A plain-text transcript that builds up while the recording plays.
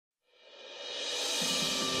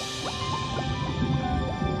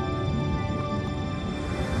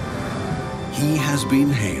He has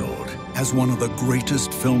been hailed as one of the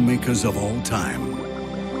greatest filmmakers of all time.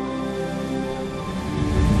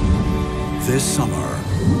 This summer,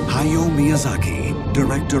 Hayao Miyazaki,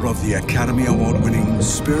 director of the Academy Award-winning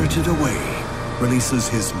Spirited Away, releases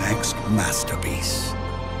his next masterpiece.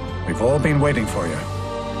 We've all been waiting for you.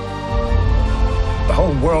 The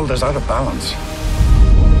whole world is out of balance.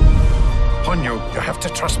 Ponyo, you have to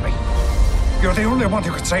trust me. You're the only one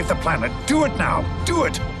who could save the planet. Do it now. Do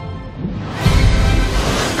it!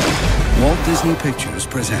 Walt Disney Pictures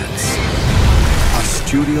presents a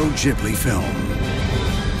Studio Ghibli film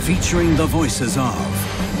featuring the voices of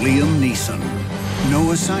Liam Neeson,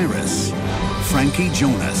 Noah Cyrus, Frankie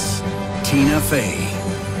Jonas, Tina Fey,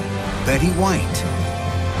 Betty White,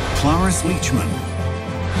 Cloris Leachman,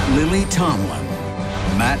 Lily Tomlin,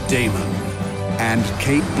 Matt Damon, and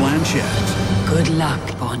Cate Blanchett. Good luck,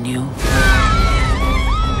 Ponyo.